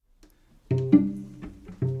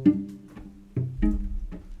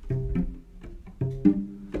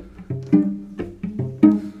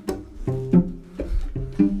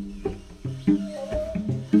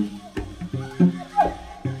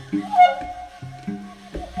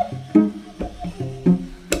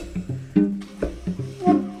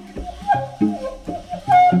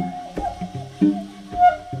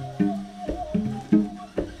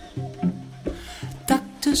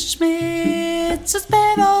Schmitz has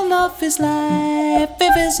spent all of his life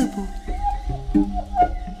invisible.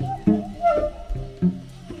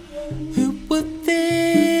 Who would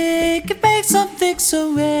think it makes something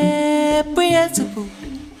so reprehensible?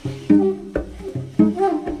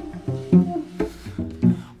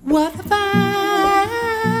 What have I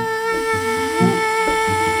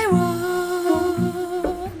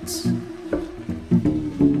wrought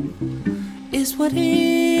is what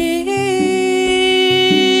he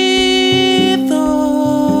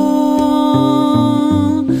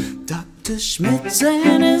Schmitz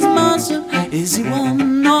and his monster, is he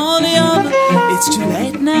one or the other? It's too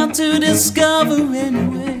late now to discover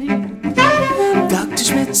anyway. Dr.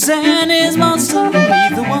 Schmitz and his monster,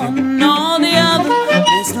 neither one nor the other.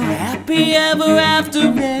 There's no happy ever after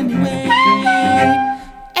anyway.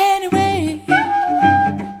 Anyway.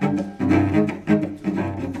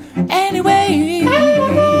 Anyway.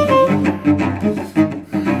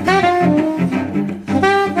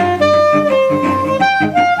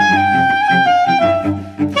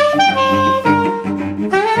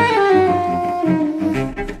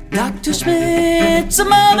 Dr. Schmitz, a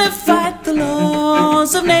modified the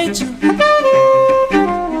laws of nature.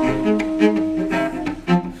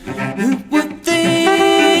 Who would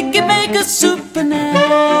think it make a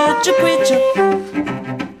supernatural creature?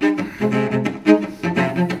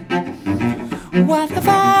 What have I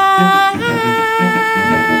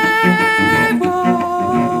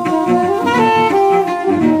wrought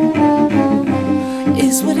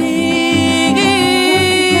is what he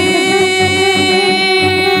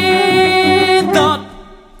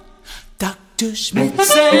Dr.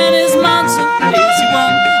 Schmitz and his monster, is he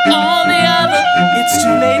one or the other? It's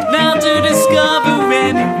too late now to discover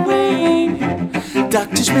anyway.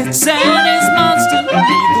 Dr. Schmitz and his monster,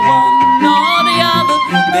 neither one nor the other.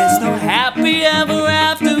 There's no happy ever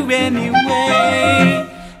after anyway.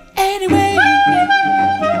 Anyway.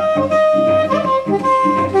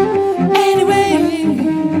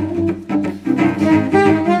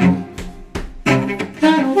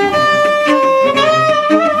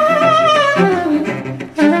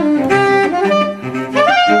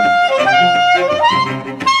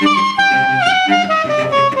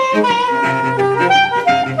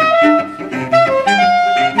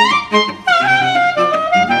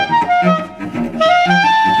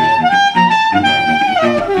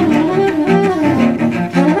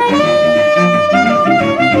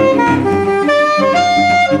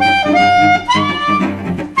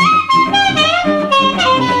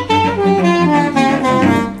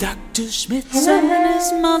 Dr. Schmitz and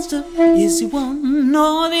his monster, is he one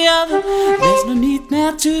or the other? There's no need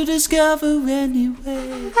now to discover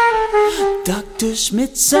anyway. Dr.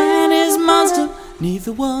 Schmitz and his monster,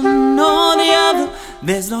 neither one nor the other.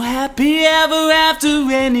 There's no happy ever after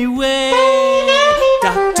anyway.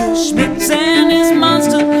 Dr. Schmitz and his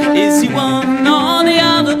monster, is he one or the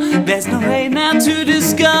other? There's no way now to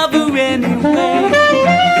discover